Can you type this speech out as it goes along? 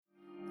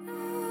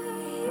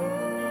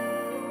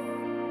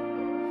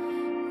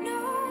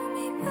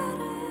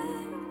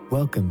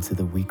Welcome to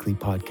the weekly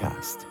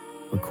podcast,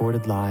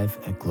 recorded live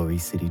at Glory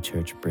City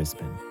Church,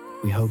 Brisbane.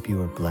 We hope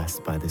you are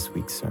blessed by this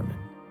week's sermon.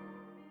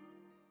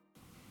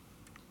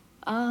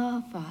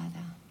 Our Father.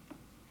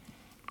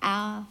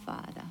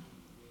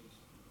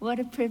 What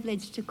a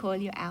privilege to call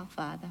you our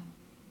Father.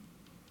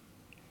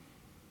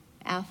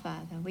 Our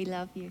Father, we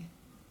love you.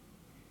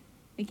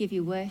 We give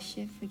you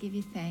worship, we give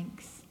you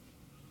thanks.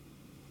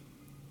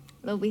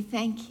 Lord, we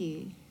thank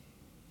you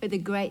for the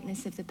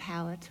greatness of the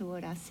power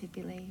toward us who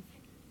believe.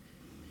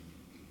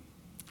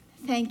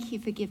 Thank you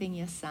for giving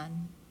your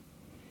Son.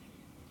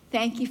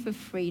 Thank you for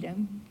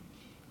freedom.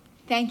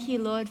 Thank you,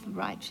 Lord, for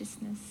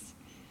righteousness.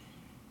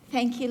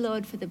 Thank you,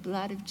 Lord, for the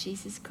blood of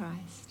Jesus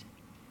Christ.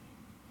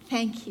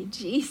 Thank you,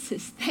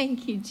 Jesus.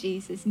 Thank you,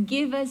 Jesus.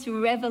 Give us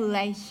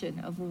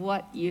revelation of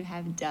what you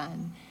have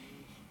done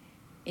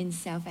in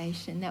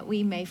salvation, that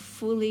we may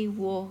fully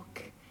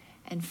walk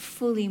and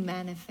fully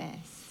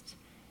manifest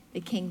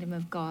the kingdom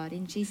of God.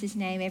 In Jesus'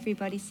 name,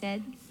 everybody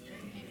said,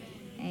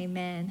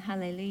 Amen.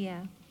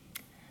 Hallelujah.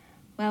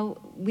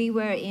 Well, we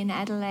were in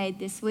Adelaide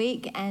this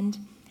week, and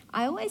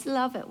I always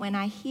love it when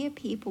I hear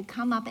people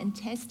come up and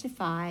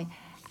testify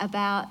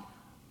about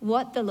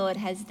what the Lord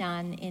has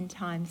done in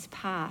times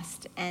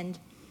past. And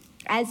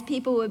as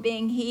people were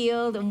being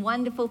healed and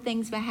wonderful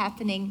things were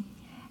happening,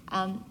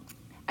 a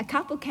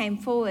couple came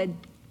forward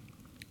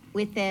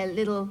with their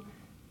little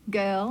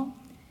girl,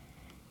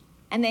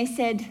 and they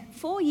said,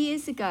 4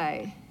 years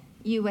ago,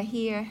 you were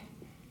here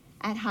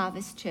at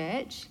Harvest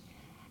Church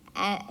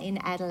in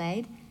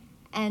Adelaide,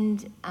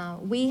 and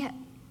they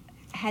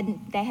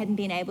hadn't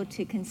been able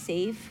to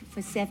conceive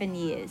for 7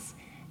 years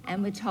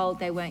and were told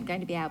they weren't going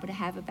to be able to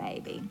have a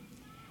baby.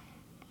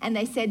 And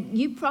they said,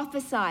 you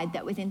prophesied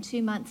that within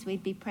 2 months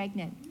we'd be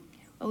pregnant.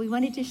 Well, we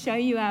wanted to show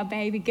you our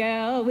baby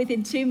girl.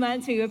 Within 2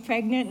 months we were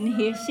pregnant, and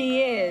here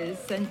she is.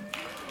 And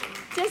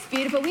just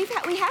beautiful. We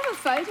have a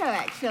photo,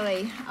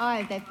 actually.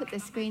 Oh, they put the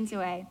screens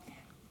away.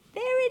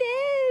 There it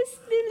is,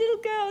 the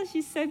little girl.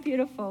 She's so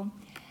beautiful.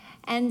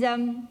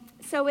 And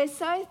so we're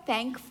so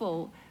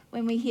thankful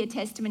when we hear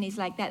testimonies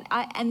like that.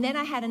 And then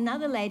I had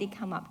another lady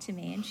come up to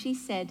me, and she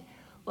said,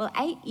 well,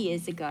 8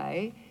 years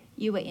ago,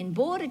 you were in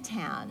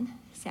Bordertown,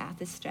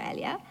 South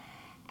Australia,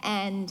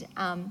 and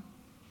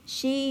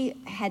she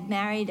had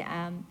married,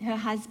 her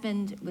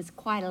husband was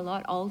quite a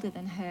lot older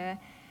than her,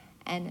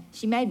 and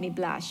she made me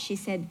blush. She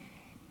said,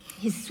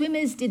 his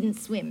swimmers didn't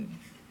swim.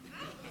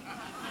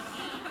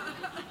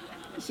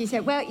 She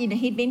said, well,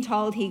 he'd been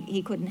told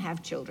he couldn't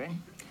have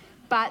children.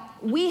 But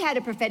we had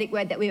a prophetic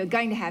word that we were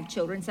going to have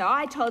children, so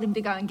I told him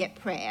to go and get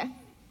prayer.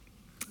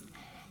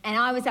 And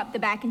I was up the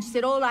back, and she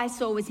said, all I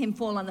saw was him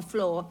fall on the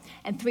floor,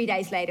 and 3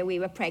 days later we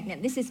were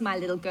pregnant. This is my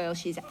little girl.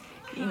 She's, I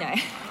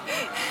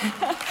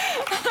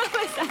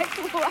was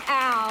like,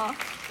 wow.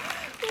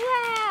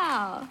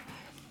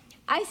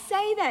 I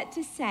say that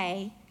to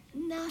say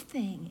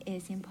nothing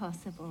is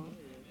impossible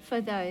for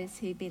those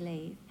who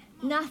believe.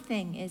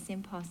 Nothing is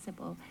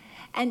impossible.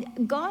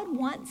 And God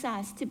wants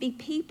us to be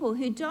people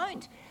who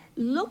don't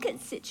look at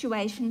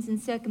situations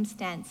and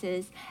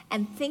circumstances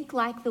and think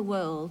like the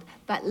world,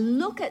 but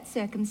look at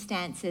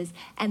circumstances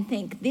and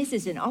think this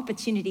is an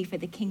opportunity for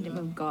the kingdom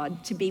of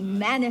God to be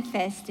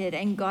manifested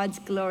and God's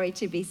glory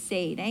to be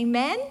seen.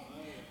 Amen?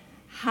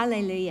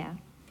 Hallelujah.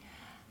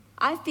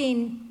 As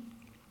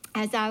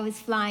I was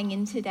flying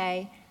in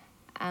today,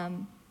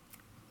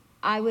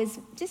 I was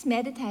just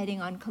meditating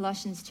on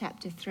Colossians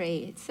chapter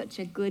 3. It's such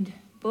a good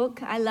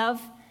book. I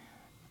love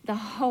the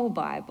whole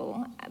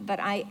Bible, but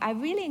I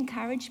really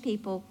encourage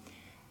people,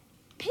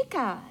 pick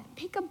a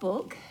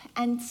book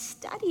and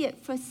study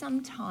it for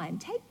some time.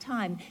 Take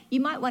time. You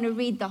might want to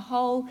read the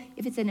whole,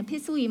 if it's an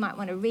epistle, you might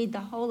want to read the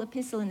whole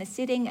epistle in a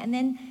sitting, and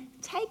then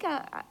take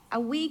a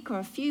week or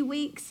a few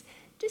weeks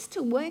just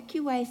to work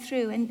your way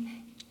through and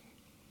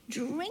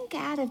drink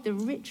out of the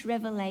rich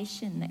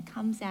revelation that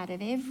comes out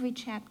of every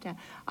chapter.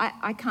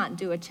 I can't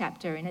do a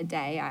chapter in a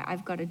day.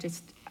 I've got to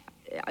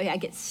I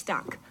get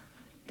stuck,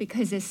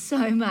 because there's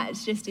so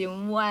much just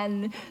in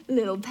one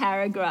little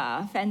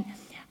paragraph. And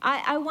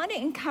I want to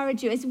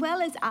encourage you, as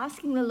well as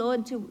asking the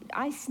Lord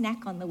I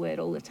snack on the word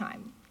all the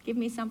time. Give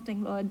me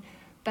something, Lord.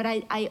 But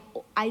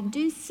I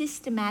do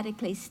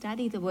systematically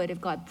study the word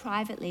of God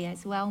privately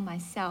as well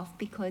myself,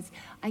 because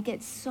I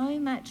get so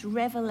much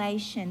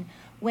revelation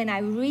when I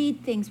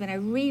read things, when I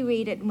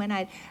reread it, and when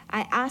I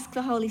ask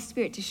the Holy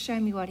Spirit to show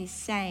me what he's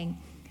saying.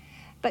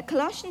 But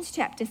Colossians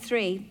chapter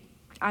 3,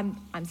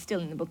 I'm still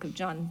in the book of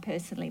John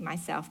personally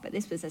myself, but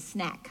this was a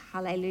snack,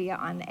 hallelujah,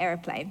 on the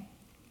aeroplane.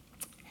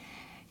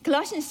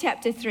 Colossians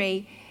chapter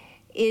 3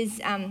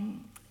 is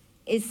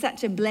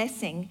such a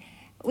blessing.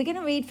 We're going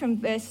to read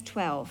from verse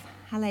 12,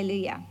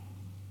 hallelujah.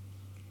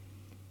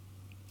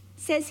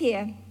 It says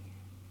here,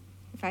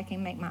 if I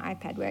can make my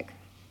iPad work,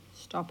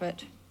 stop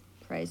it,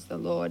 praise the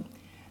Lord.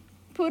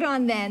 Put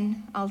on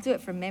then, I'll do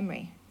it from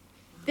memory.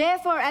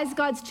 Therefore, as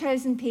God's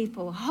chosen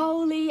people,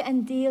 holy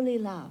and dearly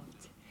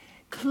loved,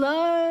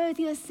 clothe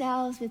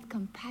yourselves with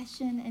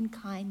compassion and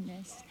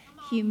kindness,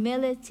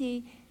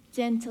 humility,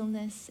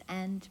 gentleness,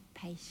 and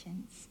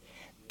patience.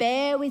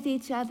 Bear with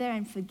each other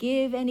and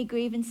forgive any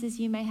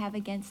grievances you may have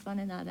against one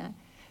another.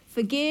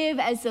 Forgive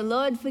as the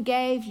Lord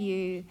forgave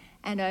you,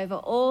 and over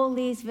all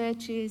these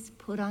virtues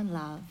put on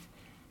love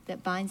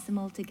that binds them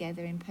all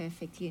together in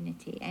perfect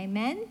unity.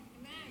 Amen?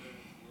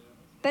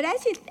 But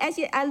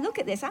I look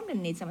at this, I'm going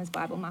to need someone's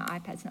Bible. My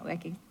iPad's not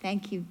working.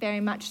 Thank you very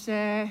much,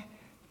 sir.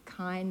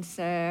 Kind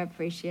sir,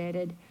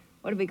 appreciated.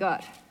 What have we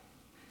got?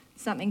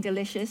 Something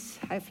delicious,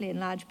 hopefully in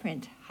large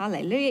print.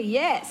 Hallelujah,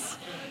 yes.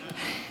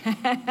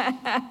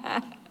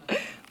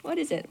 What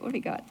is it? What have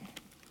we got?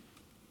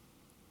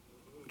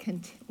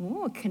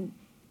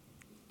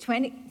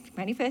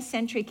 21st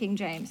century King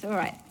James. All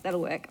right, that'll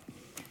work.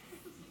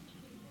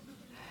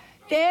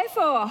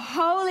 Therefore,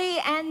 holy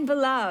and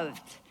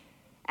beloved,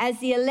 as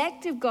the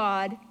elect of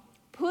God,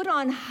 put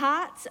on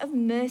hearts of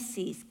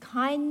mercies,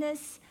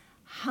 kindness,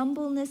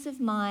 humbleness of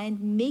mind,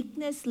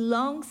 meekness,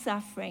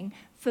 long-suffering,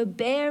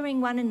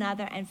 forbearing one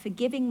another and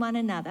forgiving one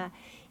another,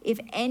 if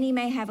any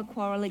may have a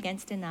quarrel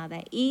against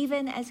another,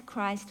 even as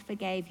Christ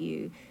forgave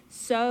you,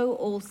 so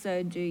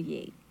also do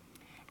ye.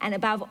 And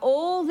above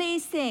all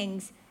these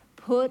things,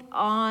 put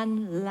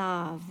on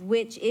love,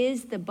 which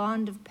is the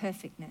bond of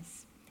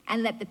perfectness.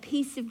 And let the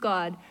peace of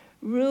God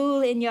rule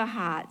in your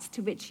hearts,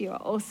 to which you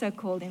are also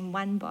called in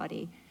one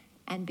body,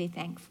 and be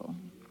thankful.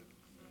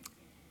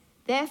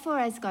 Therefore,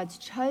 as God's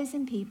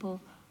chosen people,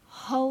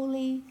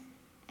 holy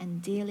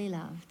and dearly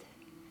loved,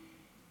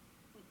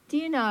 do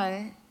you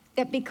know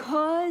that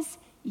because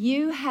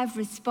you have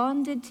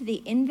responded to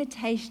the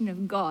invitation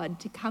of God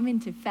to come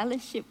into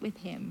fellowship with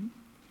him,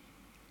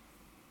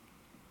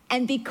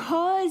 and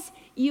because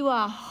you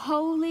are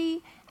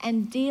holy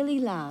and dearly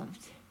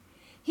loved,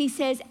 he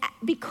says,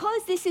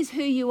 because this is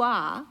who you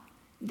are,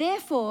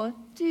 therefore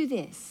do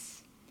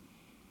this.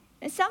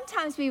 And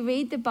sometimes we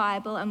read the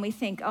Bible and we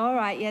think, all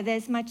right, yeah,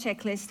 there's my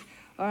checklist.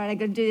 All right, I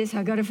got to do this.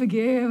 I got to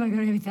forgive. I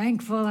got to be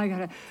thankful. I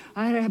got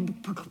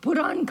to put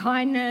on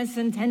kindness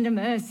and tender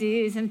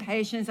mercies and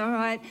patience. All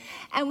right,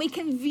 and we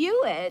can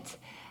view it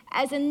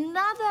as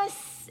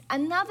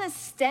another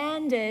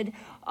standard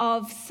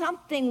of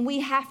something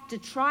we have to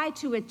try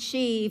to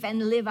achieve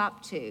and live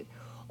up to,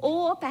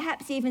 or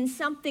perhaps even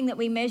something that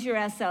we measure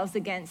ourselves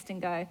against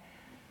and go,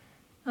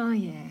 oh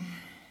yeah.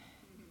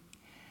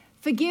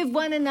 Forgive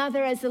one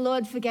another as the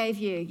Lord forgave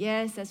you.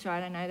 Yes, that's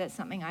right. I know that's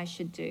something I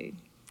should do.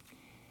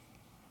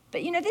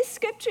 But you know, this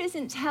scripture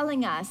isn't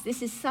telling us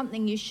this is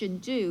something you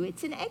should do.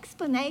 It's an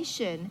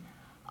explanation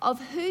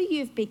of who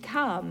you've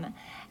become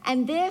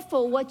and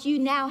therefore what you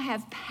now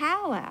have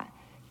power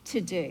to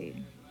do.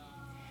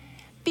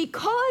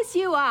 Because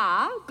you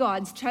are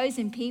God's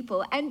chosen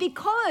people and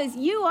because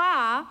you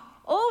are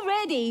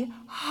already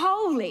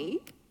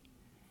holy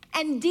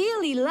and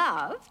dearly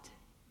loved,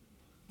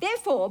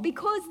 therefore,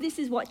 because this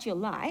is what you're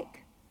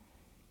like,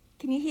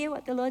 can you hear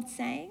what the Lord's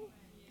saying?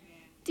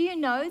 Do you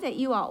know that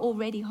you are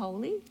already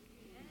holy?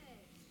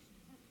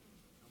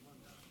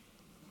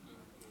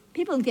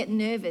 People get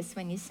nervous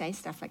when you say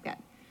stuff like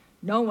that.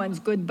 No one's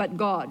good but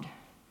God.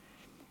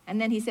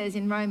 And then he says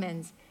in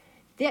Romans,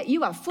 that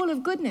you are full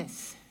of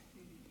goodness.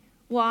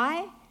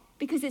 Why?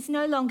 Because it's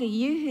no longer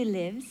you who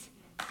lives,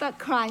 but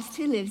Christ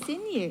who lives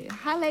in you.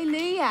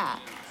 Hallelujah.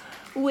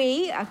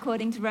 We,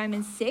 according to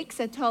Romans 6,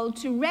 are told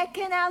to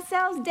reckon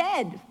ourselves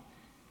dead,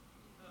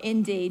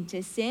 indeed,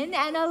 to sin,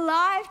 and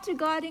alive to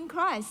God in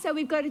Christ. So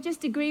we've got to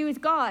just agree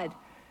with God.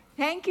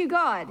 Thank you,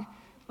 God.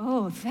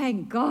 Oh,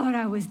 thank God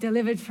I was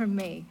delivered from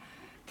me.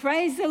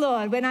 Praise the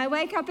Lord. When I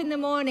wake up in the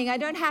morning, I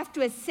don't have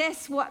to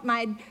assess who am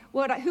I,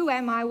 what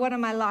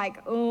am I like.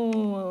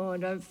 Oh, I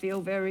don't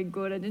feel very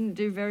good. I didn't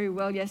do very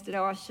well yesterday.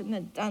 Oh, I shouldn't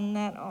have done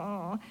that.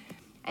 Oh.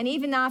 And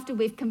even after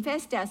we've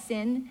confessed our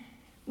sin,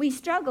 we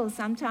struggle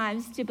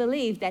sometimes to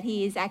believe that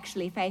he is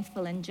actually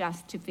faithful and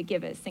just to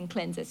forgive us and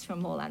cleanse us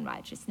from all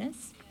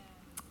unrighteousness.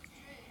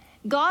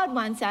 God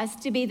wants us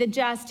to be the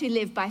just who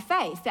live by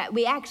faith, that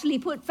we actually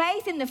put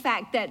faith in the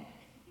fact that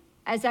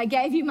as I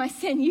gave you my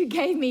sin, you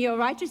gave me your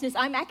righteousness.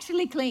 I'm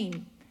actually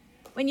clean.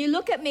 When you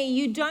look at me,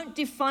 you don't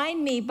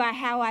define me by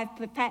how I've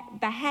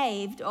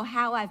behaved or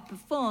how I've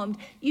performed.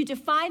 You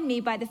define me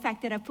by the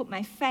fact that I've put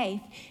my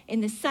faith in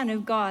the Son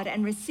of God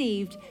and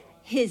received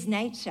his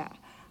nature.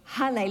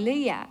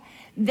 Hallelujah.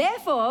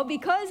 Therefore,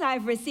 because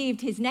I've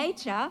received his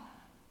nature,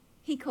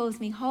 he calls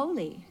me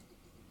holy.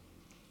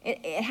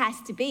 It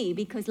has to be,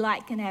 because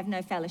light can have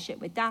no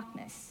fellowship with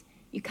darkness.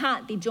 You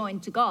can't be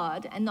joined to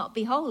God and not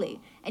be holy.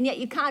 And yet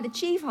you can't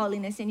achieve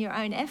holiness in your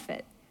own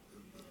effort.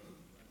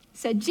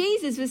 So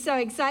Jesus was so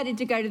excited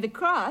to go to the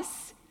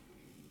cross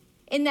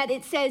in that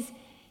it says,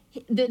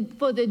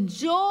 for the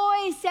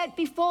joy set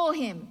before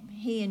him,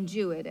 he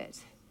endured it.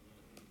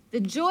 The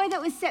joy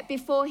that was set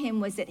before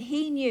him was that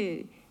he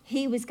knew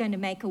he was going to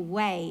make a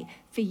way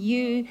for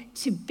you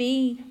to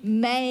be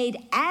made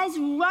as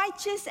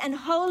righteous and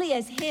holy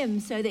as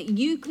him so that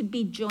you could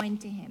be joined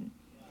to him.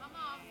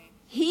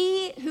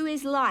 He who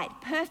is light,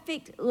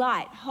 perfect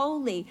light,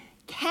 holy,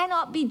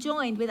 cannot be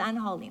joined with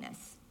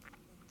unholiness.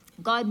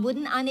 God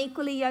wouldn't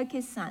unequally yoke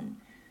his son.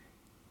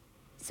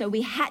 So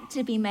we had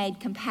to be made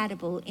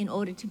compatible in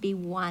order to be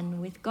one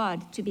with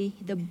God, to be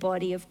the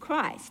body of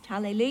Christ.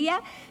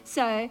 Hallelujah.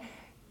 So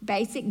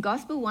basic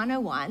Gospel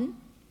 101,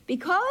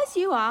 because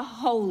you are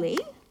holy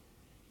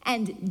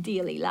and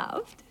dearly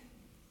loved.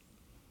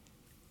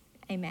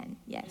 Amen.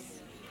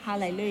 Yes.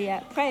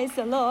 Hallelujah. Praise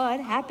the Lord.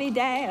 Happy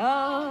day.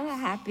 Oh,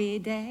 happy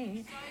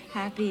day.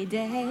 Happy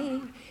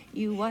day.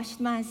 You washed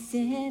my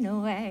sin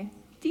away.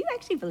 Do you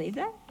actually believe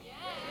that? Yes.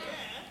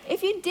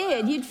 If you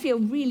did, you'd feel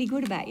really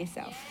good about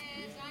yourself.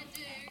 Yes, I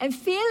do. And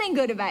feeling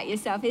good about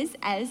yourself is,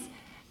 as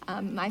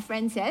my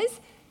friend says,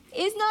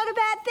 is not a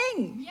bad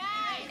thing. Yes.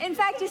 In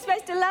fact, you're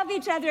supposed to love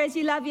each other as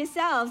you love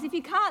yourselves. If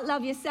you can't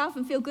love yourself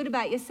and feel good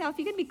about yourself,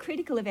 you're going to be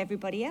critical of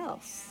everybody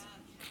else.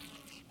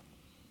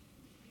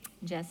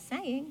 Just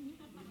saying.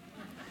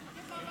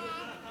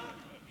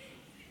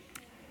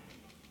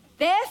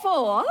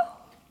 Therefore,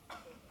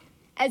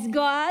 as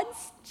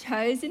God's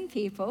chosen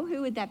people,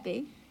 who would that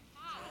be?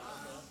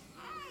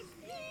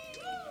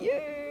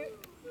 You.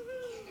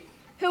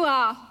 Who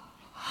are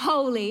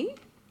holy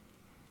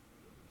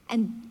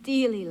and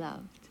dearly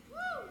loved.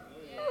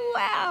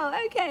 Wow,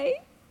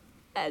 okay.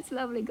 That's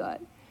lovely, God.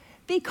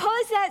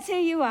 Because that's who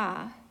you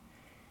are,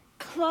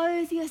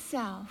 clothe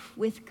yourself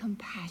with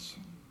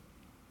compassion.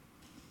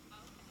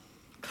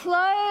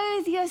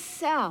 Clothe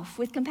yourself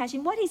with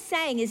compassion. What he's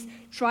saying is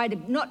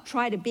not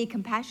try to be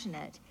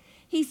compassionate.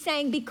 He's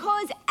saying,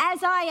 because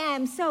as I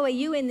am, so are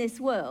you in this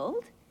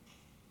world.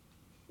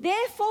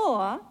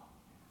 Therefore,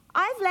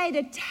 I've laid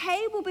a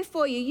table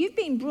before you. You've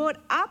been brought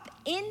up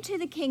into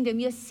the kingdom.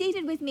 You're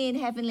seated with me in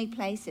heavenly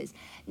places.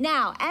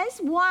 Now, as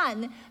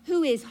one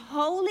who is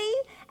holy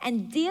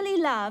and dearly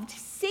loved,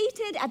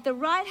 seated at the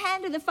right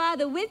hand of the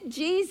Father with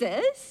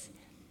Jesus,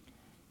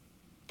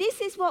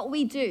 this is what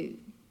we do.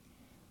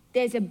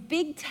 There's a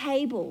big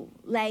table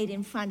laid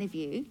in front of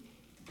you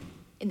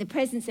in the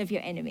presence of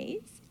your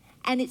enemies,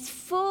 and it's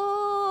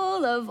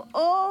full of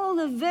all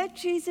the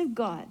virtues of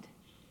God.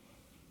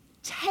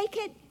 Take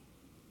it,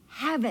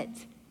 have it,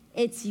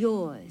 it's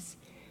yours.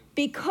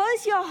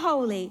 Because you're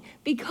holy,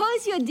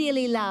 because you're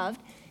dearly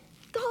loved,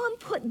 go and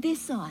put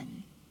this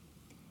on.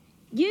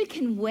 You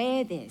can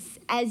wear this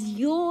as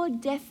your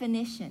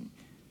definition.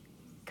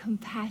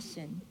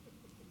 Compassion.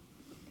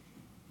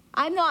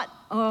 I'm not,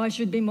 I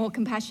should be more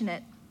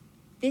compassionate.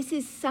 This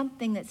is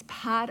something that's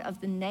part of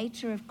the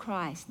nature of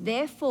Christ.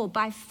 Therefore,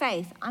 by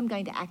faith, I'm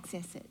going to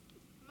access it.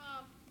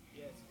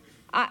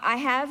 I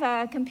have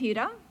a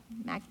computer,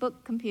 MacBook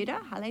computer,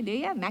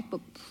 hallelujah, MacBook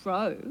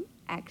Pro,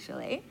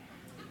 actually.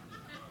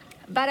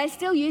 But I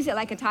still use it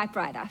like a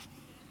typewriter.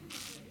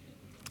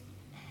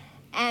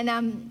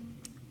 And,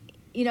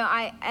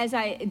 as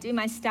I do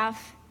my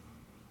stuff,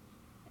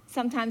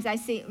 sometimes I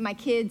see my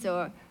kids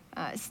or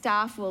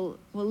staff will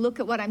look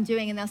at what I'm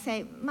doing and they'll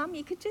say, Mum,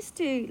 you could just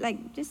do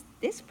just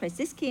this, press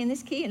this key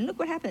and look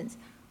what happens.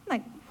 I'm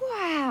like,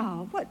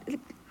 wow, what,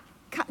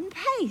 cut and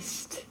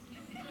paste.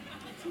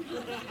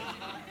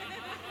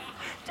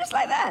 Just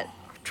like that.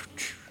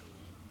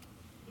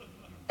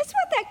 That's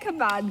what that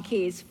command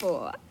key is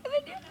for. I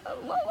mean,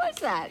 what was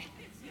that?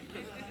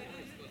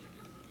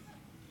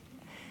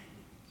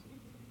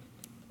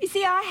 You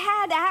see, I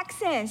had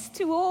access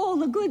to all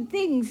the good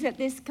things that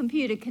this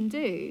computer can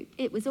do.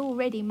 It was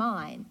already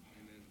mine.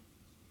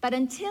 But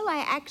until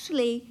I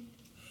actually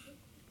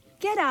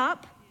get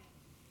up,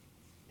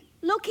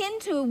 look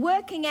into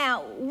working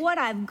out what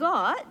I've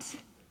got,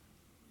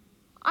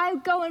 I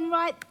go and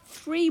write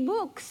 3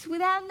 books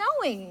without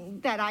knowing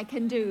that I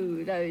can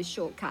do those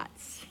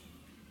shortcuts.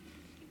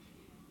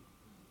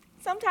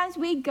 Sometimes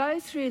we go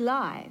through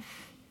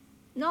life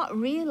not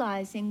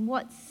realizing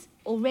what's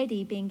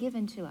already been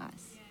given to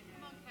us.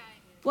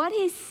 What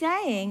he's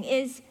saying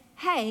is,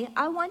 hey,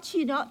 I want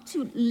you not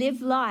to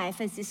live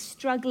life as this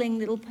struggling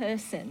little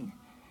person.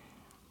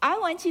 I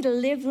want you to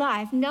live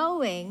life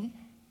knowing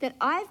that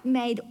I've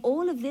made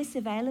all of this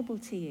available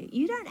to you.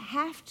 You don't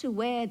have to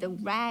wear the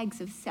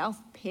rags of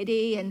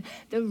self-pity and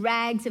the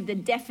rags of the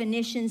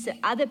definitions that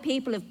other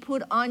people have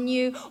put on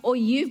you or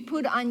you've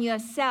put on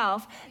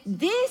yourself.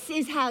 This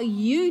is how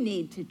you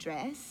need to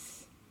dress.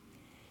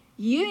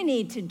 You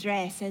need to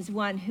dress as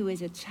one who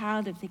is a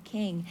child of the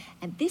King.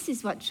 And this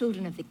is what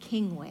children of the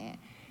King wear.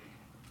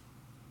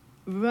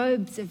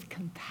 Robes of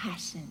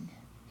compassion,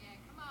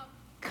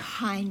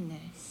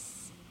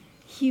 kindness,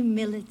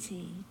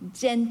 humility,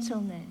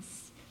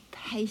 gentleness,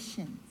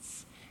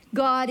 patience.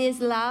 God is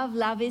love,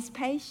 love is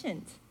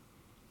patient.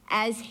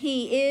 As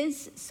he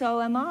is,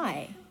 so am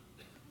I.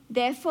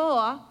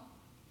 Therefore,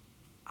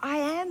 I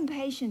am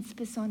patience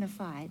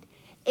personified.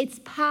 It's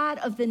part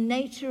of the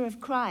nature of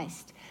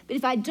Christ. But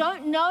if I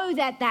don't know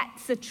that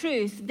that's the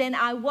truth, then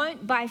I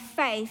won't by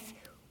faith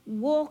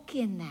walk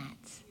in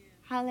that.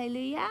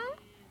 Hallelujah.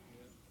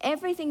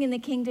 Everything in the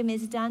kingdom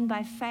is done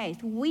by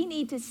faith. We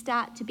need to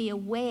start to be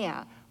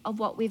aware of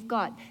what we've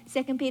got.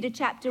 2 Peter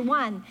chapter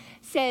 1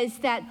 says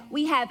that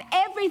we have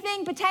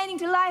everything pertaining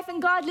to life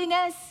and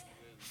godliness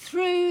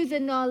through the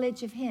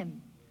knowledge of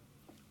him.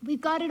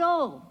 We've got it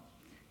all.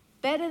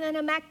 Better than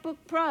a MacBook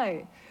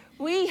Pro.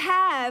 We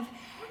have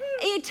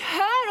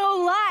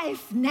eternal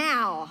life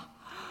now.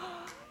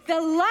 The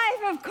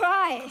life of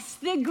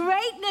Christ, the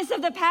greatness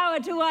of the power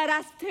toward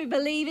us to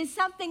believe is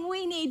something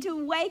we need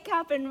to wake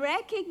up and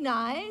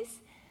recognize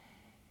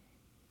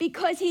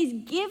because he's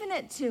given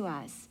it to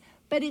us.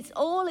 But it's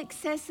all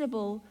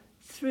accessible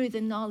through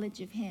the knowledge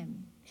of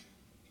him.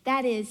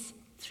 That is,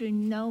 through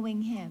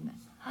knowing him.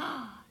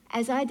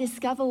 As I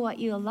discover what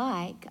you're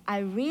like, I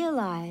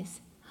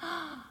realize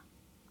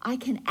I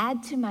can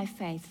add to my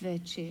faith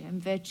virtue, and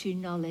virtue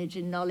knowledge,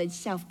 and knowledge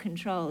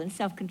self-control, and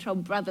self-control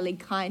brotherly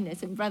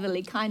kindness, and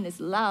brotherly kindness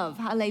love.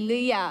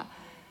 Hallelujah.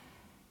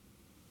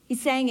 He's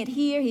saying it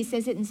here. He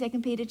says it in 2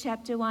 Peter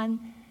chapter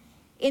 1,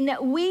 in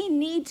that we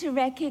need to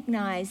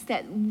recognize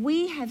that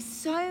we have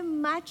so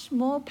much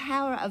more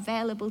power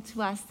available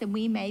to us than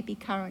we may be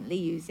currently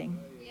using.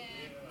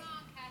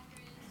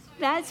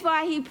 That's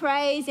why he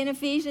prays in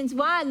Ephesians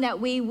 1 that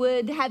we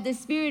would have the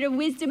spirit of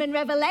wisdom and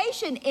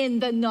revelation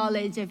in the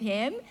knowledge of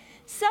him,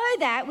 so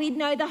that we'd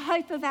know the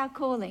hope of our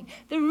calling,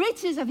 the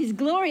riches of his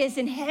glorious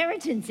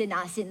inheritance in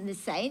us, in the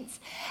saints,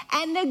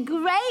 and the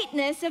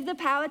greatness of the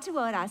power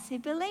toward us who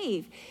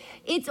believe.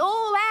 It's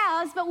all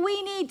ours, but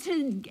we need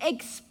to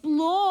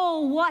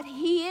explore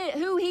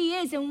who he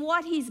is and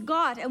what he's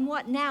got and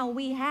what now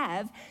we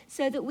have,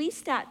 so that we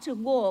start to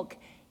walk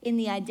in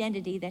the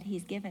identity that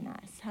he's given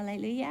us.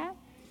 Hallelujah.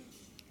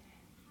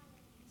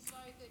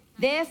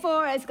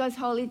 Therefore, as God's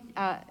holy,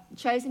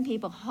 chosen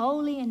people,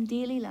 holy and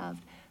dearly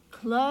loved,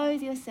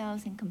 clothe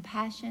yourselves in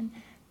compassion,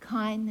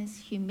 kindness,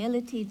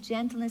 humility,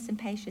 gentleness, and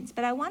patience.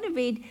 But I want to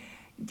read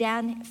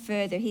down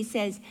further. He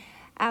says,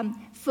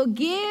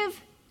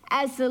 forgive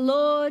as the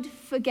Lord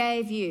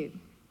forgave you.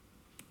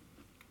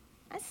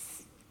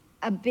 That's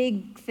a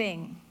big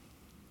thing.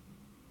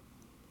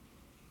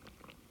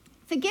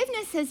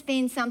 Forgiveness has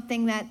been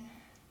something that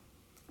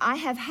I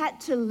have had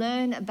to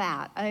learn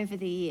about over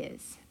the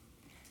years.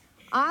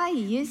 I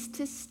used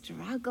to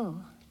struggle.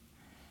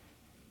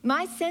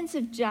 My sense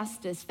of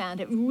justice found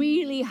it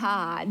really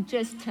hard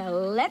just to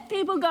let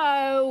people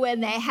go when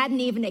they hadn't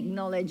even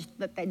acknowledged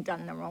that they'd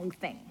done the wrong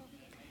thing.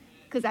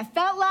 Because I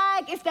felt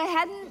like if they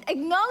hadn't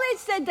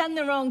acknowledged they'd done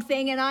the wrong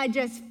thing and I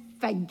just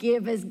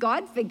forgive as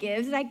God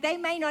forgives, like they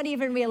may not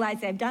even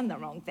realize they've done the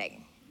wrong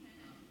thing.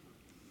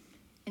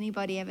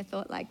 Anybody ever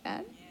thought like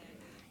that?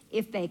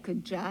 If they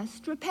could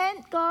just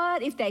repent,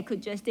 God, if they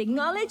could just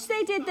acknowledge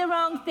they did the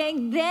wrong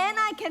thing, then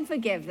I can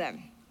forgive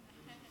them.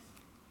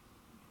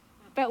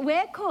 But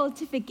we're called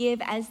to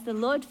forgive as the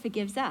Lord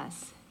forgives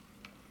us.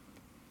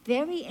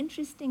 Very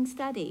interesting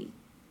study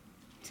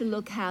to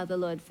look how the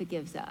Lord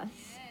forgives us.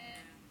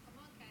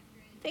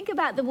 Think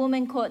about the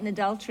woman caught in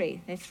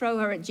adultery. They throw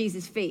her at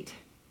Jesus' feet.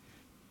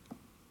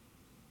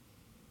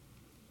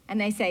 And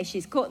they say,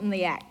 she's caught in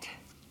the act.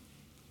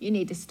 You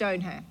need to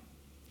stone her.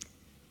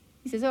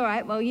 He says, all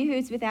right, well, you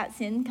who's without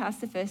sin,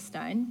 cast the first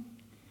stone.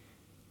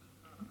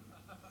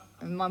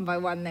 And one by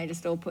one, they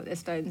just all put their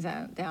stones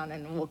down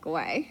and walk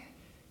away.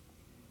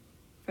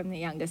 From the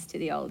youngest to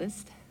the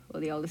oldest,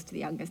 or the oldest to the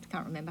youngest, I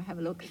can't remember, have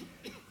a look.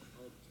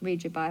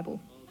 Read your Bible.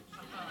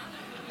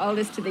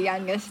 Oldest to the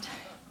youngest.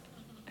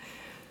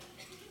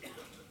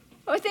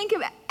 Or think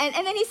about, and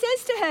then he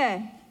says to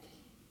her,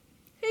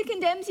 who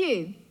condemns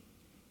you?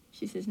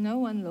 She says, no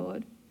one,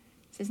 Lord.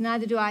 He says,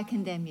 neither do I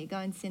condemn you. Go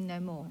and sin no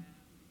more.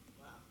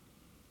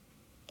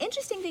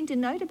 Interesting thing to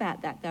note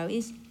about that, though,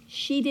 is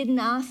she didn't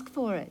ask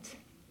for it.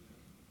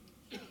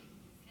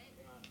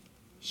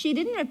 She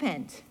didn't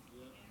repent.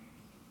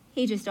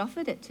 He just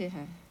offered it to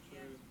her.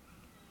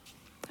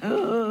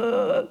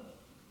 Oh,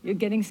 you're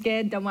getting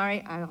scared? Don't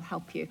worry, I'll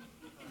help you.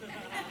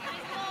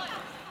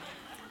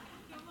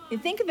 You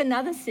think of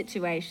another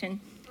situation.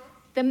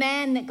 The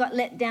man that got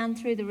let down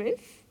through the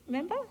roof,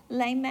 remember?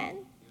 Lame man.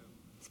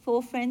 His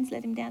 4 friends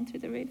let him down through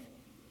the roof.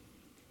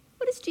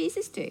 What does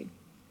Jesus do?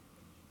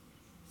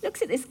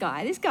 Looks at this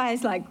guy. This guy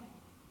is like,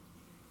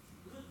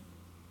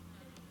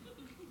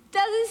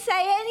 doesn't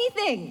say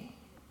anything.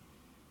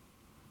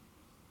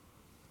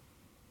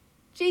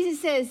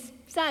 Jesus says,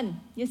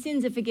 son, your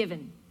sins are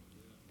forgiven.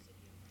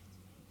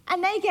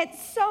 And they get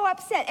so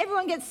upset.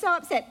 Everyone gets so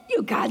upset.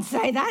 You can't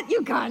say that.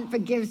 You can't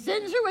forgive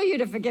sins. Who are you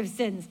to forgive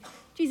sins?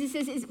 Jesus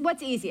says,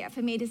 what's easier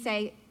for me to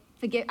say,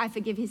 I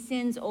forgive his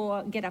sins,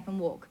 or get up and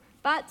walk?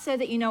 But so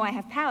that you know I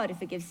have power to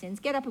forgive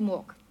sins, get up and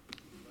walk.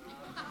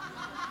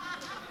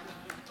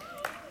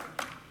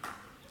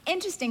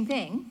 Interesting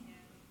thing,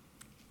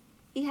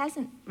 he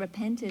hasn't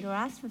repented or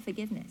asked for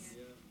forgiveness.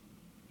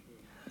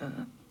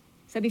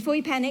 So before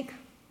you panic,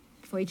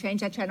 before you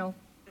change that channel,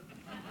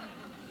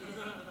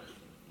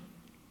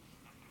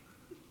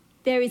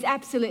 there is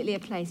absolutely a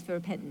place for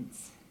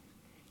repentance.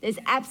 There's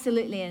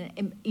absolutely,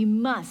 you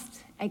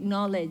must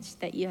acknowledge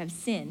that you have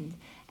sinned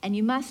and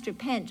you must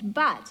repent,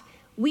 but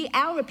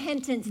our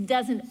repentance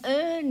doesn't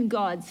earn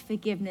God's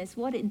forgiveness.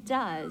 What it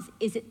does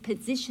is it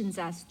positions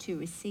us to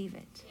receive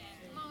it.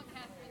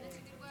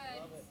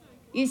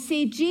 You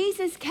see,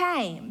 Jesus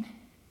came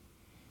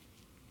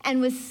and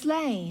was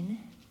slain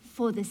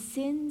for the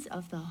sins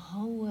of the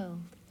whole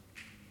world.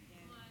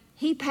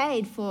 He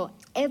paid for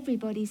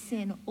everybody's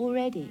sin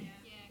already.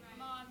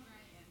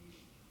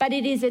 But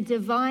it is a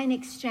divine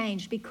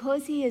exchange.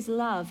 Because he is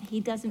love, he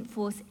doesn't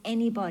force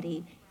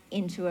anybody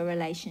into a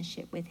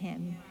relationship with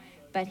him.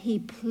 But he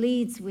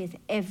pleads with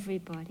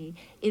everybody,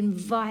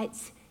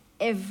 invites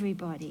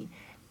everybody,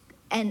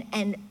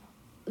 and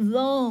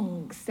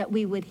longs that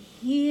we would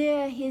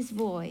hear his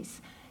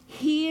voice,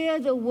 hear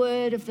the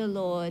word of the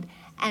Lord,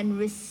 and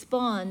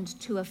respond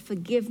to a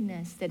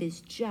forgiveness that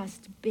is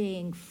just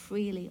being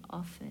freely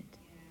offered.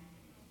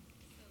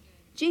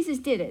 Jesus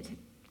did it.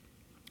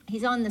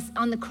 He's on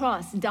the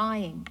cross,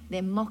 dying.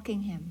 They're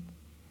mocking him.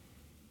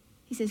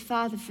 He says,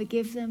 Father,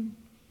 forgive them.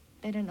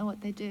 They don't know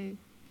what they do.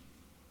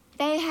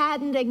 They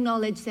hadn't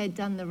acknowledged they'd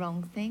done the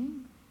wrong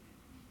thing.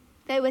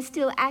 They were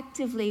still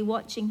actively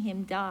watching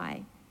him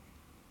die.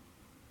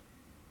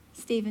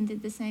 Stephen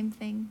did the same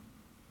thing.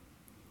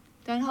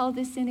 Don't hold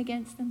this sin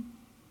against them.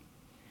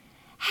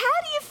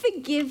 How do you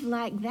forgive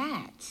like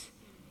that?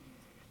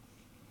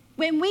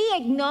 When we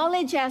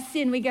acknowledge our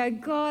sin, we go,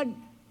 God,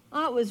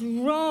 that was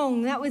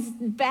wrong. That was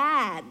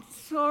bad.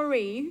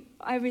 Sorry.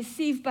 I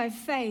received by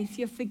faith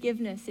your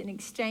forgiveness in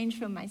exchange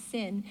for my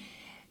sin.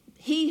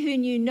 He who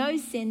knew no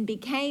sin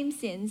became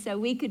sin so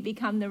we could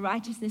become the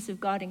righteousness of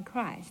God in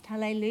Christ.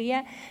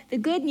 Hallelujah. The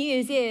good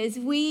news is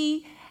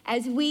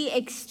as we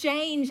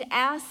exchange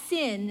our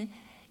sin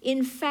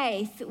in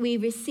faith, we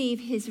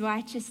receive his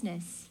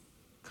righteousness,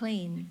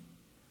 clean,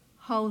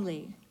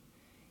 holy.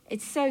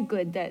 It's so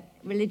good that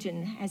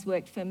religion has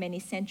worked for many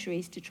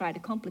centuries to try to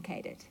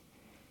complicate it.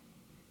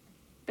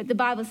 But the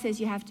Bible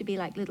says you have to be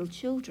like little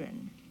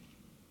children.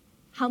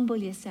 Humble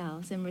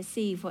yourselves and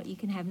receive what you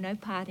can have no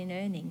part in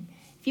earning.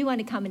 If you want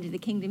to come into the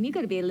kingdom, you've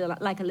got to be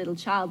like a little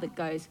child that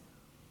goes,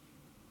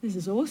 this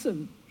is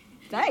awesome.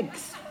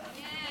 Thanks.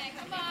 Yeah,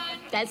 come on.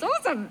 That's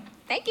awesome.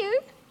 Thank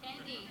you.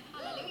 Candy.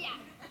 Hallelujah.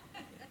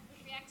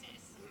 Free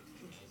access.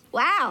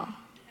 Wow.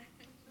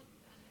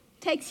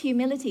 Takes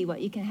humility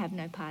what you can have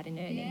no part in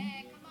earning.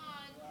 Yeah, come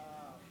on.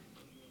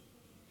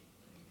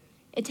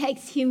 It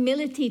takes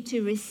humility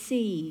to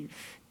receive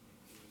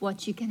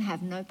what you can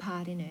have no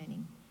part in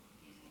earning.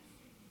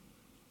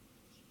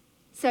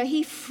 So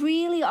he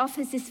freely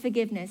offers this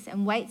forgiveness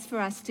and waits for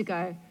us to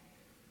go,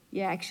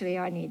 yeah, actually,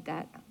 I need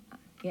that.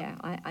 Yeah,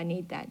 I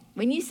need that.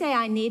 When you say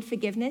I need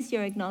forgiveness,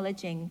 you're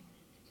acknowledging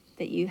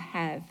that you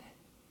have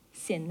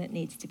sin that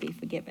needs to be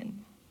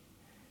forgiven.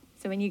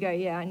 So when you go,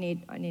 yeah, I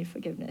need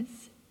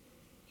forgiveness,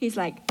 he's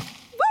like,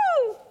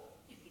 woo!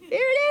 Here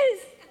it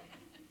is.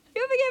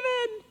 You're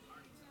forgiven.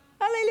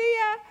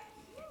 Hallelujah.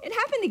 It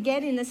happened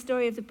again in the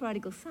story of the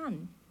prodigal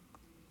son.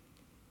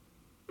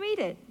 Read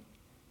it.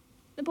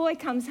 The boy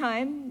comes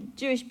home,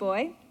 Jewish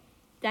boy,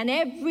 done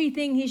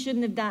everything he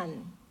shouldn't have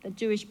done, that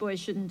Jewish boys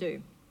shouldn't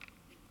do.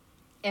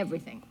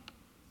 Everything.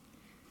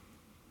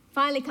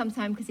 Finally comes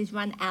home because he's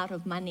run out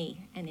of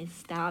money and is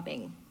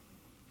starving.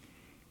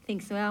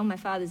 Thinks, well, my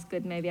father's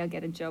good, maybe I'll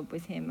get a job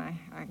with him.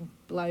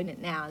 I've blown it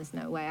now. There's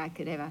no way I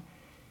could ever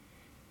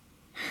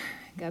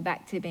go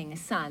back to being a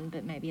son,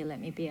 but maybe he'll let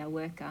me be a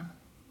worker.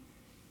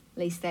 At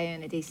least they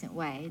earn a decent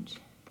wage.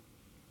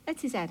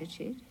 That's his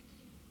attitude.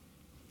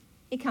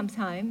 He comes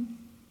home.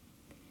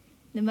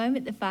 The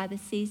moment the father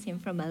sees him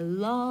from a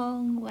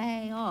long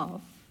way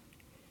off,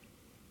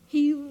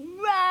 he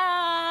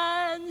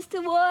runs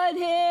toward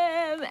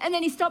him. And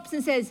then he stops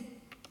and says, do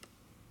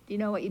you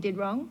know what you did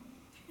wrong?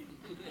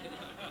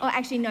 Oh,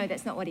 actually, no,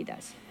 that's not what he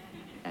does.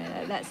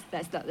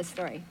 That's not the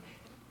story.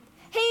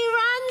 He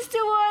runs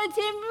towards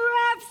him,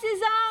 wraps his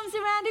arms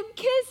around him,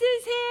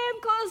 kisses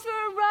him, calls for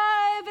a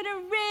robe and a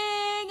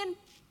ring and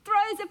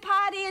throws a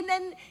party. And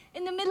then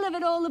in the middle of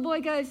it all, the boy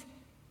goes,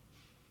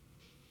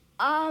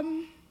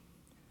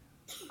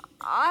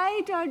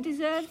 I don't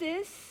deserve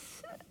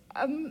this.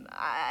 I'm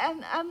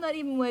not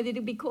even worthy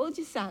to be called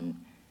your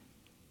son.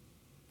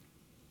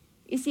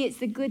 You see, it's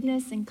the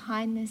goodness and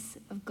kindness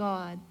of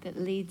God that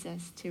leads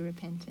us to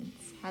repentance.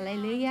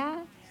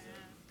 Hallelujah.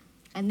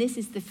 And this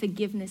is the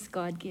forgiveness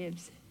God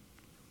gives.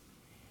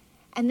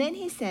 And then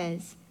he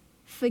says,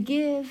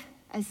 forgive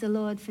as the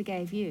Lord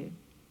forgave you.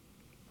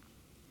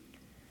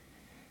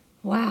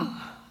 Wow.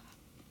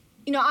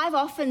 You know, I've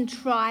often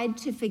tried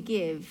to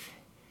forgive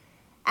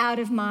out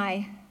of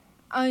my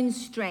own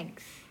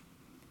strength.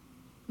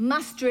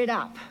 Muster it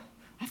up.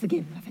 I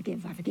forgive. No, I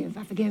forgive. I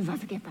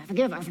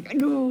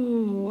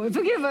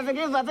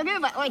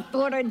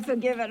thought I'd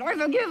forgiven. I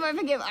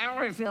forgive. I don't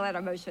want to feel that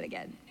emotion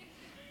again.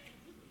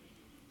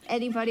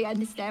 Anybody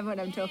understand what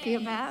I'm talking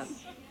about?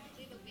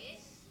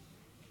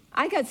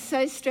 I got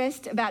so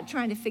stressed about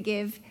trying to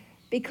forgive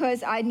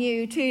because I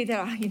knew too that,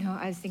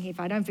 I was thinking if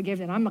I don't forgive,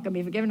 then I'm not going to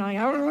be forgiven.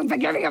 I'm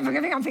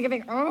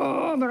forgiving.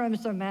 Oh, but I'm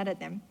so mad at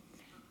them.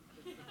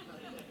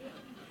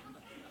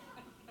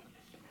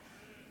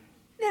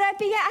 That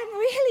I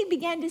really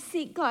began to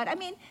seek God. I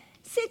mean,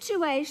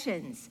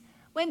 situations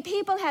when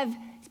people have,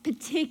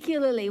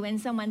 particularly when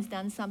someone's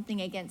done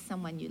something against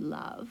someone you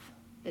love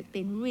that's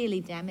been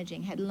really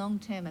damaging, had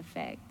long-term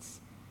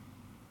effects.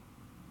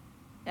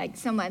 Like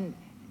someone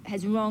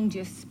has wronged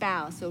your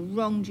spouse or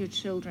wronged your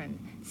children.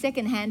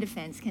 Second-hand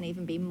offense can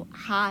even be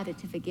harder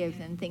to forgive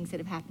than things that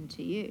have happened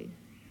to you.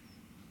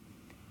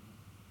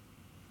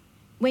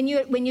 When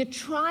you're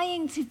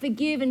trying to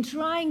forgive and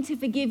trying to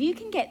forgive, you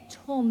can get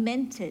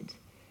tormented.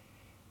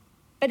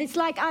 But it's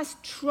like us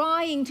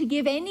trying to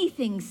give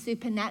anything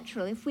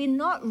supernatural. If we're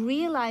not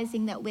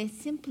realizing that we're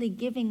simply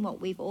giving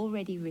what we've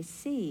already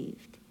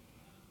received,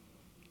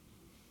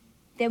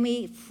 then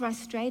we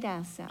frustrate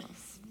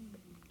ourselves.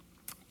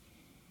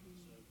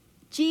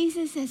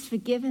 Jesus has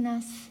forgiven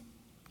us.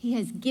 He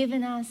has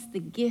given us the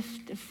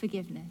gift of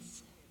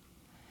forgiveness.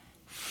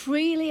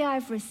 Freely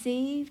I've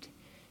received,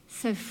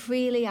 so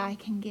freely I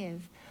can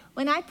give.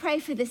 When I pray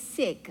for the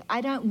sick,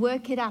 I don't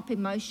work it up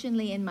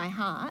emotionally in my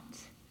heart.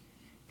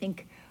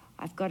 Think,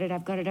 I've got it.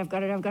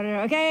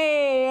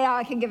 Okay,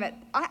 I can give it.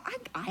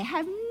 I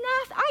have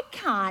nothing. I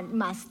can't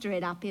muster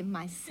it up in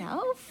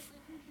myself.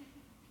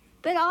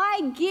 But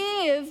I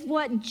give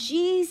what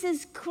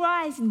Jesus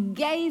Christ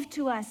gave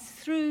to us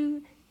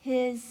through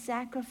his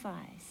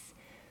sacrifice.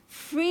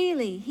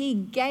 Freely he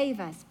gave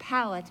us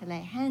power to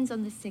lay hands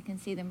on the sick and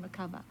see them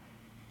recover.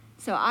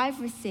 So I've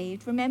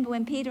received. Remember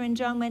when Peter and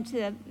John went to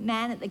the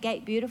man at the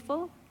gate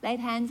beautiful, laid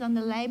hands on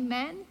the lame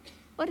man?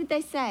 What did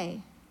they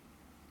say?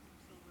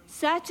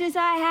 Such as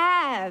I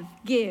have,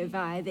 give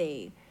I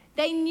thee.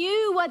 They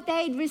knew what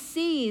they'd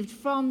received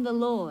from the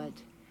Lord,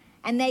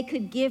 and they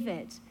could give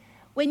it.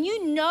 When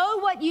you know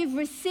what you've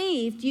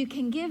received, you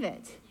can give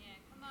it. Yeah,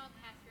 come on,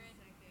 Catherine.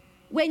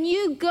 When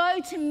you go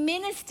to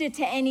minister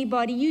to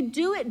anybody, you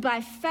do it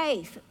by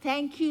faith.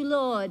 Thank you,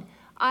 Lord.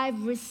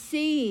 I've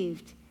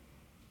received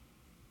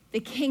the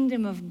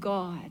kingdom of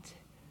God.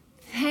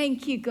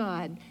 Thank you,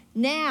 God.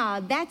 Now,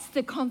 that's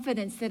the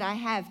confidence that I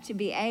have to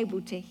be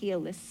able to heal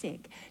the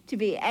sick, to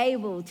be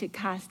able to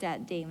cast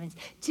out demons,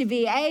 to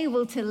be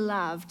able to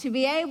love, to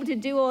be able to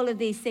do all of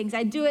these things.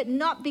 I do it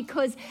not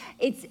because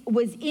it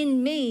was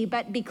in me,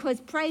 but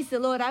because, praise the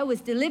Lord, I was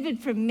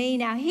delivered from me.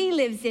 Now he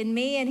lives in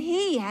me and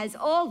he has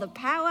all the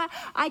power.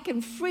 I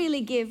can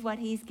freely give what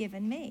he's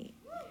given me.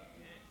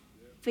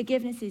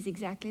 Forgiveness is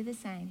exactly the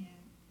same.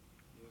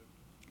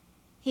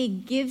 He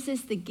gives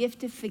us the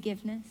gift of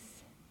forgiveness.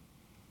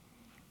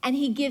 And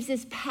he gives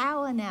us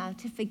power now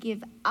to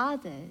forgive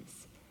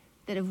others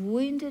that have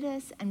wounded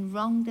us and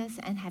wronged us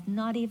and have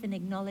not even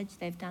acknowledged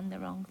they've done the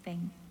wrong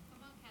thing.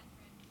 Come on,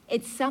 Catherine.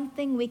 It's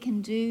something we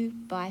can do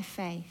by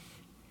faith.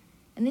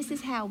 And this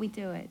is how we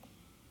do it.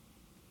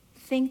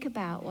 Think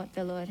about what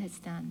the Lord has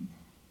done.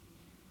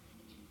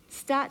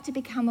 Start to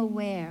become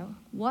aware.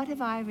 What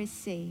have I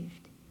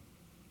received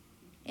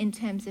in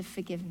terms of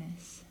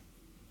forgiveness?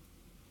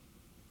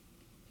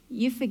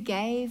 You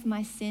forgave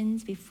my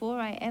sins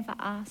before I ever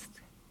asked.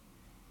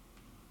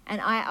 And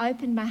I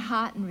opened my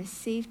heart and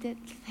received it.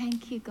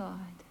 Thank you, God.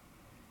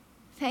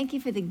 Thank you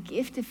for the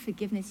gift of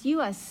forgiveness. You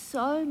are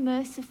so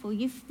merciful.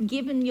 You've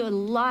given your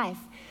life,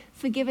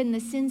 forgiven the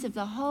sins of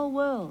the whole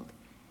world.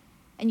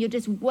 And you're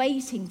just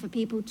waiting for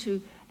people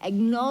to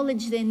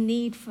acknowledge their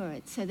need for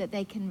it so that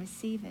they can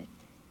receive it.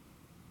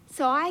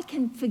 So I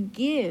can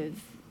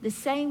forgive the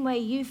same way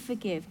you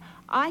forgive.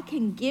 I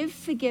can give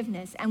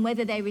forgiveness, and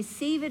whether they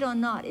receive it or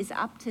not is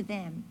up to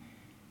them.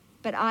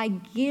 But I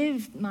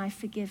give my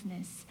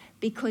forgiveness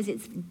because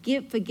it's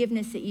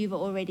forgiveness that you've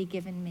already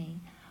given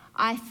me.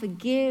 I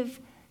forgive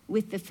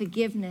with the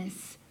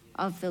forgiveness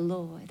of the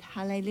Lord.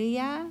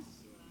 Hallelujah.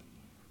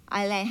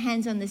 I lay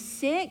hands on the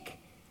sick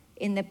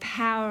in the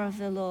power of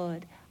the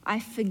Lord. I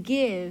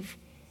forgive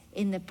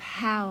in the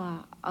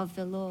power of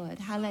the Lord.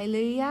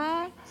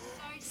 Hallelujah.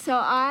 So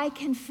I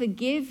can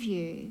forgive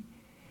you,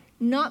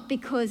 not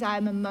because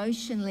I'm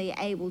emotionally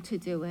able to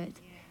do it,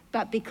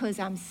 but because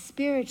I'm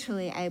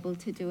spiritually able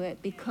to do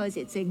it, because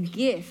it's a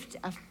gift,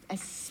 a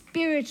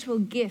spiritual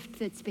gift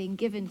that's been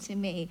given to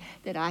me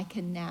that I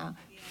can now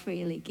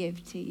freely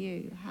give to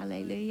you.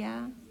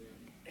 Hallelujah.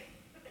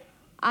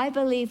 I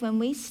believe when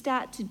we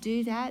start to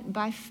do that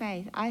by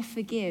faith, I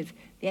forgive,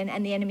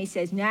 and the enemy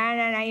says,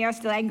 no, you're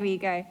still angry. You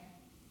go,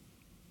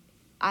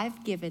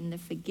 I've given the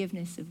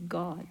forgiveness of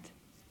God.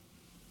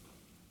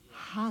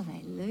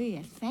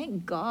 Hallelujah.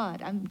 Thank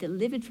God I'm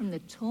delivered from the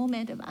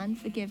torment of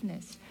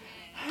unforgiveness.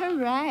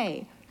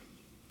 Hooray.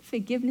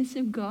 Forgiveness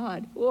of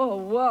God.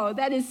 Whoa,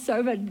 that is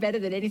so much better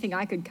than anything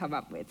I could come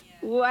up with.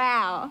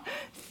 Wow.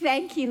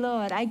 Thank you,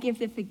 Lord. I give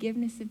the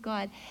forgiveness of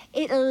God.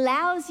 It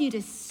allows you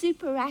to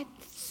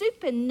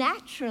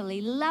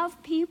supernaturally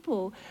love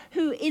people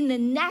who in the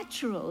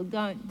natural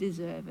don't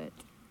deserve it.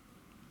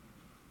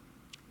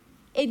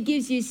 It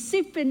gives you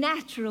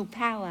supernatural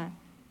power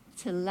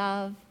to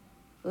love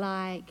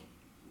like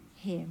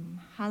him.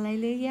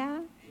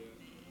 Hallelujah.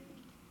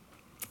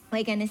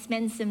 We're going to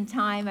spend some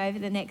time over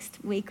the next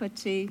week or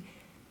two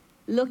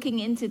looking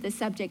into the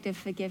subject of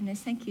forgiveness.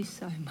 Thank you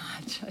so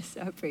much. I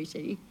so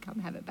appreciate it. You can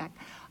come have it back.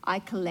 I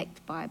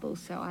collect Bibles,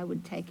 so I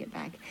would take it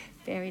back.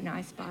 Very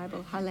nice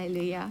Bible.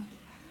 Hallelujah.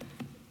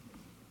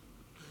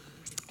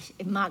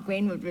 If Mark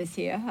Greenwood was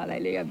here,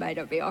 hallelujah, I may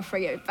not be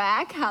offering it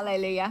back.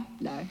 Hallelujah.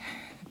 No.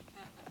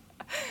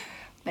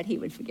 But he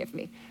would forgive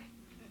me.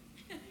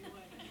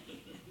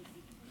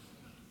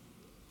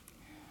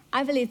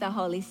 I believe the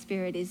Holy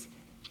Spirit is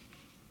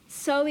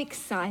so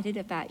excited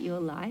about your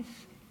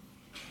life.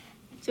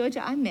 Do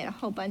Georgia, I met a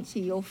whole bunch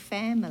of your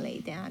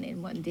family down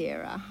in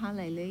Wandera.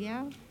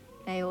 Hallelujah.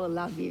 They all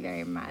love you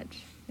very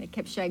much. They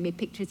kept showing me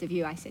pictures of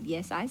you. I said,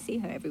 yes, I see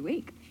her every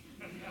week.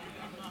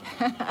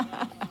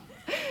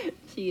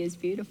 She is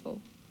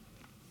beautiful.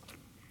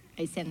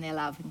 They send their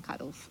love and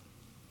cuddles.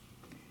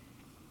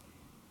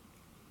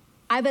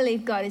 I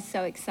believe God is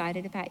so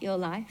excited about your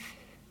life,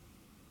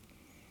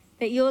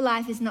 that your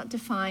life is not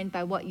defined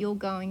by what you're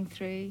going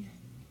through.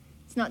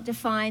 It's not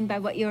defined by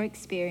what you're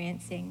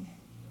experiencing.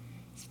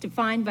 It's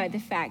defined by the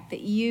fact that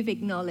you've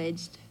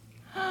acknowledged,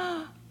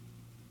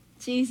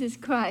 Jesus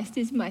Christ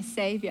is my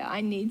Savior.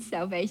 I need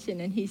salvation,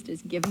 and he's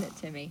just given it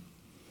to me.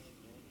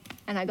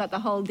 And I got the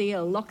whole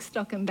deal, lock,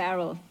 stock, and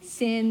barrel.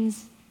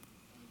 Sins,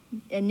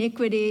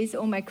 iniquities,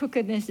 all my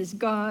crookedness is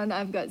gone.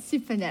 I've got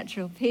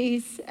supernatural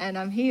peace, and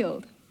I'm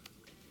healed.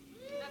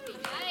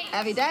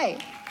 Happy day.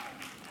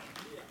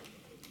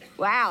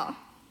 Wow.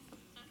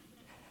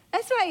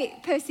 That's why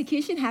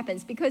persecution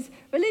happens, because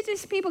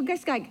religious people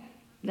just like,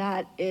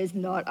 that is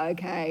not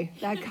okay.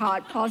 That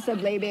can't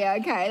possibly be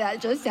okay. That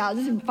just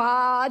sounds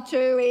far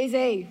too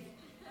easy.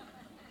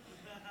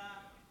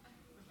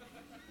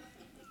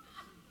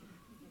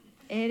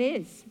 It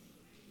is.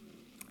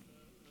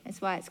 That's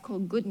why it's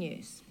called good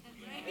news.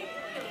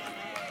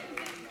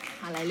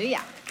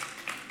 Hallelujah.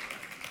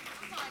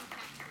 Come on,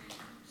 Catherine.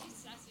 She's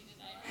sassy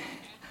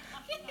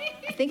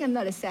today. I think I'm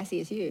not as sassy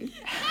as you.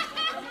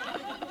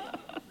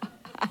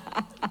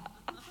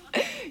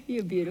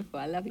 You're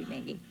beautiful. I love you,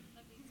 Maggie.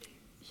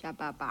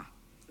 Shababa.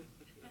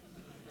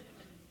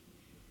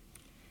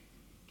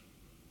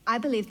 I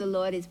believe the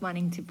Lord is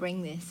wanting to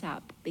bring this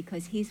up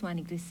because he's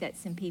wanting to set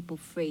some people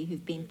free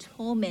who've been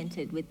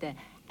tormented with the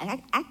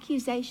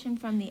accusation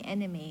from the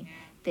enemy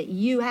that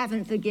you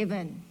haven't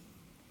forgiven.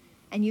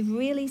 And you've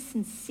really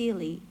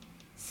sincerely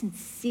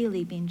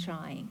been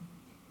trying.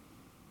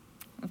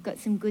 I've got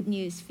some good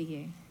news for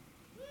you.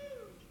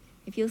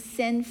 If you'll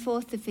send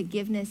forth the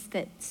forgiveness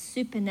that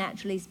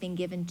supernaturally has been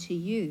given to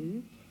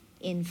you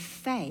in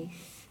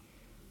faith,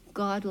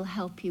 God will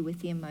help you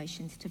with the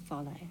emotions to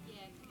follow.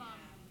 Yeah, come on.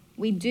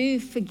 We do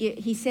forgive.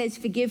 He says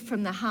forgive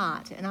from the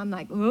heart. And I'm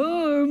like,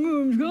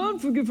 oh, I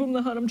can't forgive from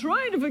the heart. I'm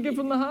trying to forgive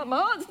from the heart. My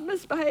heart's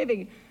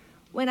misbehaving.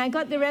 When I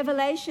got the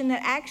revelation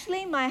that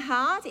actually my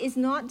heart is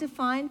not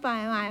defined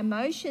by my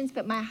emotions,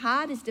 but my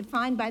heart is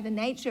defined by the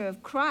nature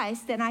of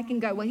Christ, then I can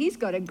go, well, he's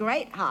got a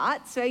great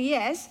heart. So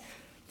yes,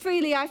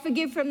 freely I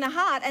forgive from the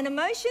heart. And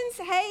emotions,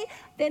 hey,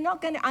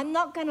 I'm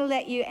not going to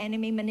let you,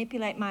 enemy,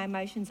 manipulate my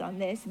emotions on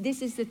this.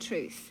 This is the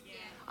truth.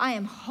 I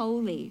am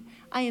holy.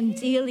 I am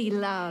dearly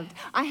loved.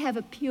 I have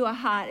a pure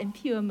heart and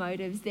pure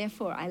motives.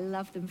 Therefore, I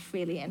love them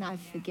freely, and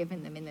I've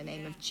forgiven them in the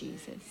name of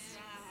Jesus.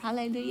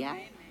 Hallelujah.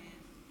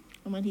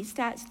 And when he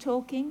starts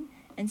talking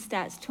and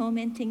starts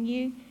tormenting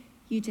you,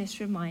 you just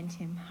remind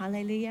him,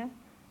 hallelujah,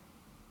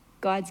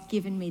 God's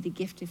given me the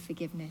gift of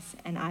forgiveness,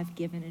 and I've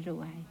given it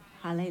away.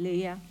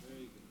 Hallelujah.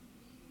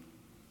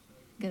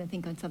 I'm going to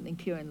think on something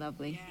pure and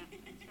lovely.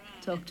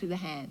 Talk to the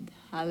hand.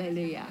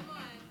 Hallelujah.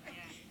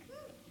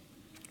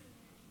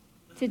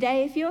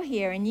 Today, if you're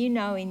here and you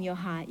know in your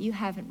heart you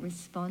haven't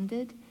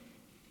responded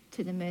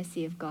to the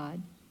mercy of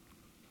God,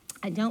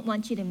 I don't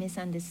want you to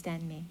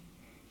misunderstand me.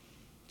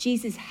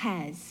 Jesus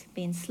has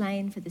been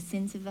slain for the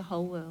sins of the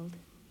whole world.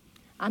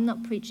 I'm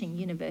not preaching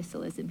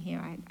universalism here.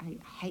 I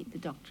hate the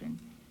doctrine.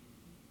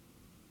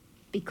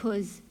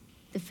 Because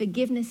the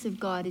forgiveness of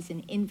God is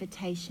an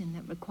invitation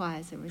that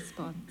requires a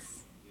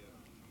response.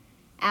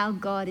 Our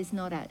God is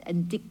not a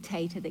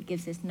dictator that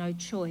gives us no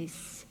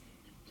choice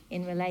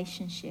in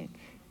relationship.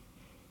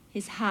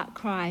 His heart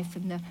cry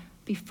from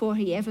before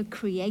he ever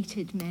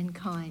created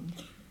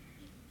mankind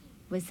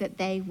was that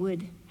they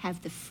would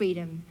have the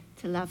freedom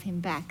to love him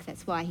back.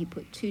 That's why he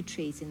put 2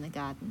 trees in the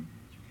garden.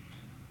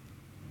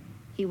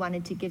 He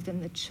wanted to give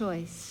them the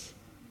choice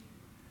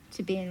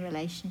to be in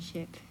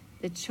relationship,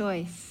 the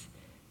choice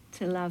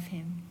to love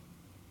him.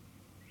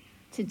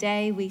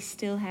 Today we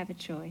still have a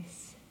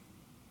choice.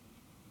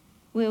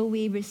 Will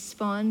we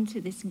respond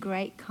to this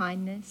great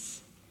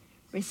kindness,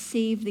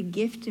 receive the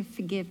gift of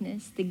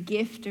forgiveness, the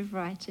gift of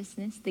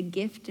righteousness, the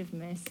gift of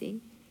mercy,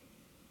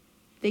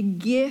 the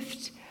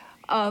gift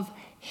of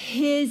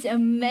his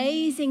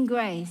amazing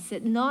grace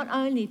that not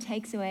only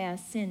takes away our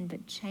sin,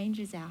 but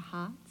changes our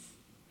hearts,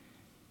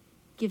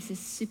 gives us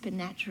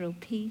supernatural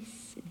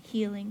peace and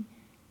healing.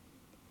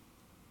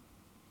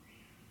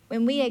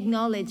 When we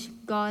acknowledge,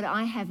 God,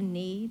 I have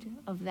need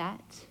of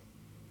that,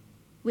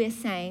 we're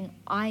saying,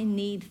 I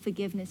need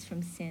forgiveness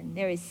from sin.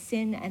 There is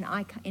sin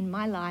in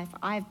my life.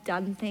 I've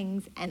done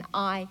things and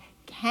I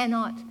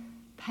cannot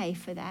pay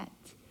for that.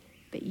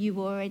 But you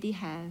already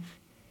have.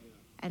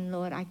 And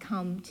Lord, I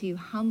come to you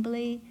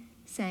humbly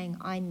saying,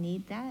 I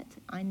need that.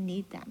 I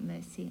need that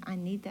mercy. I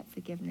need that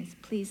forgiveness.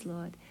 Please,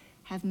 Lord,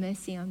 have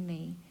mercy on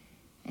me.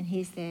 And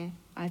he's there.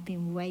 I've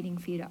been waiting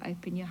for you to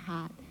open your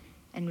heart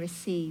and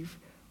receive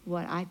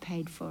what I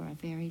paid for a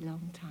very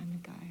long time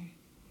ago.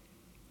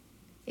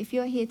 If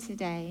you're here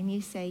today and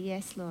you say,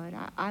 yes, Lord,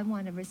 I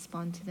want to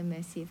respond to the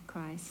mercy of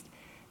Christ.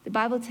 The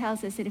Bible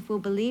tells us that if we'll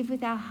believe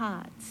with our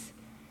hearts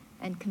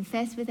and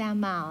confess with our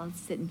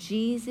mouths that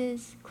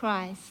Jesus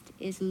Christ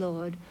is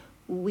Lord,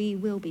 we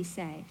will be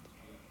saved.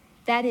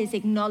 That is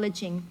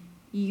acknowledging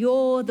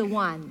you're the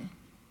one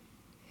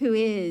who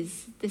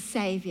is the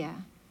Savior.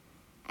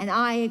 And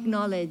I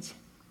acknowledge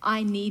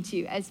I need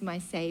you as my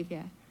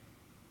Savior.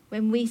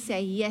 When we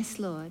say, yes,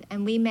 Lord,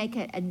 and we make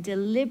a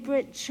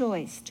deliberate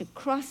choice to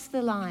cross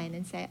the line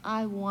and say,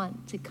 I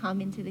want to come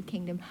into the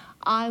kingdom.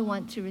 I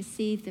want to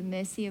receive the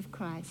mercy of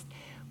Christ.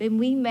 When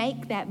we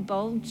make that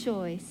bold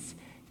choice,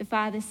 the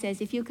Father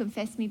says, if you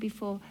confess me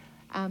before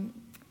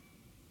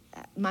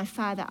my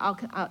Father,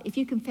 if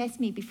you confess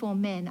me before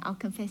men, I'll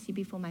confess you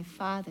before my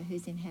Father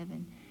who's in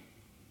heaven.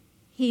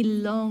 He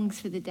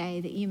longs for the day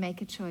that you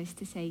make a choice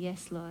to say,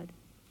 yes, Lord,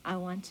 I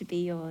want to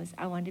be yours.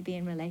 I want to be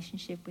in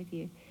relationship with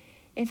you.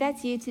 If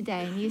that's you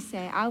today and you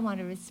say, I want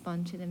to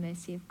respond to the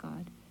mercy of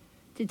God.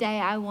 Today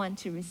I want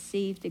to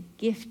receive the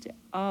gift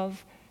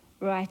of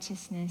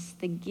righteousness,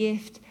 the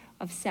gift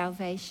of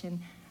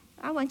salvation.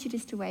 I want you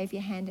just to wave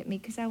your hand at me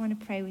because I want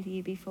to pray with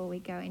you before we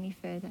go any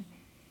further.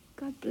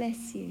 God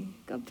bless you.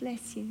 God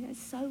bless you. That's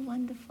so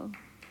wonderful.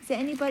 Is there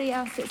anybody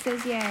else that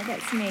says, yeah,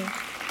 that's me?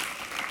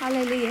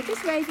 Hallelujah.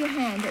 Just wave your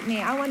hand at me.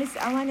 I want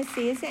to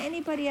see. Is there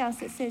anybody else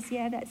that says,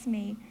 yeah, that's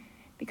me?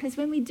 Because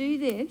when we do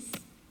this,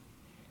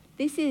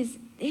 this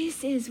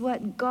is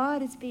what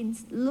God has been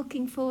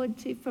looking forward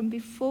to from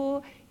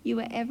before you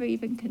were ever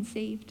even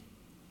conceived.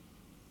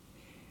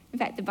 In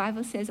fact, the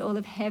Bible says all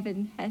of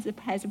heaven has a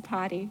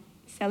party,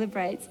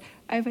 celebrates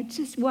over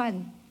just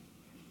one.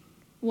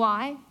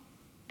 Why?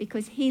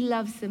 Because he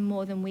loves them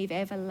more than we've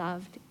ever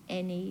loved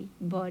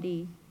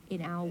anybody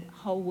in our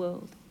whole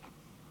world.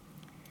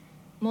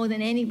 More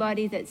than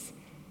anybody that's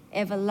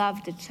ever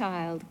loved a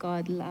child,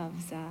 God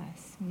loves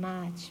us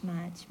much,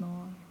 much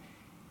more.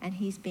 And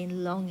he's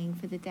been longing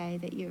for the day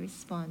that you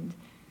respond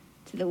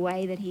to the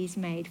way that he's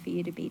made for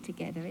you to be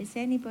together. Is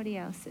there anybody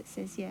else that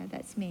says, yeah,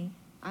 that's me?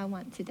 I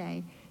want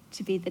today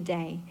to be the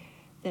day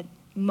that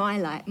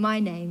my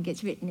name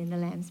gets written in the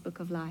Lamb's Book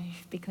of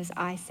Life because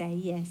I say,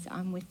 yes,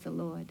 I'm with the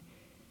Lord.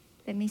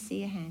 Let me see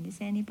your hand. Is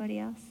there anybody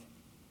else?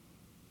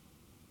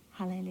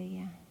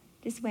 Hallelujah.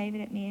 Just wave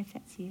it at me if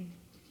that's you.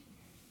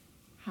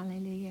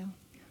 Hallelujah.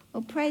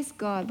 Well, praise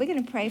God. We're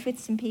going to pray for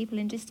some people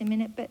in just a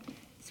minute, but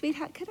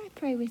sweetheart, could I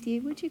pray with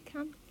you? Would you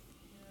come?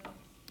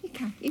 You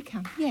come.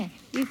 Yeah,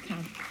 you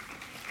come.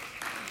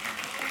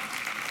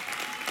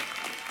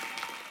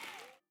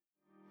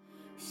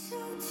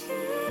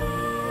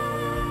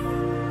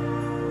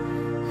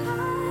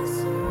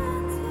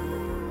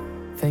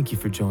 Thank you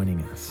for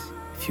joining us.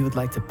 If you would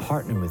like to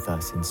partner with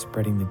us in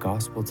spreading the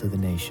gospel to the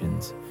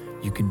nations,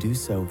 you can do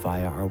so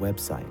via our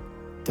website,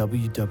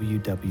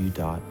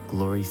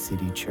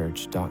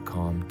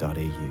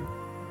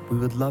 www.glorycitychurch.com.au. We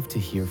would love to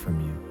hear from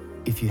you.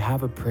 If you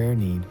have a prayer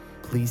need,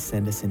 please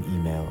send us an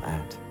email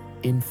at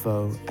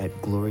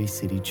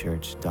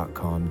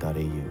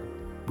info@glorycitychurch.com.au.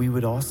 We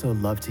would also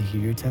love to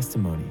hear your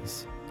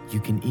testimonies.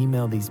 You can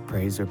email these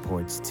praise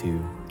reports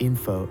to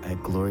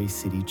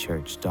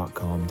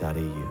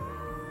info@glorycitychurch.com.au.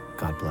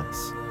 God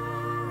bless.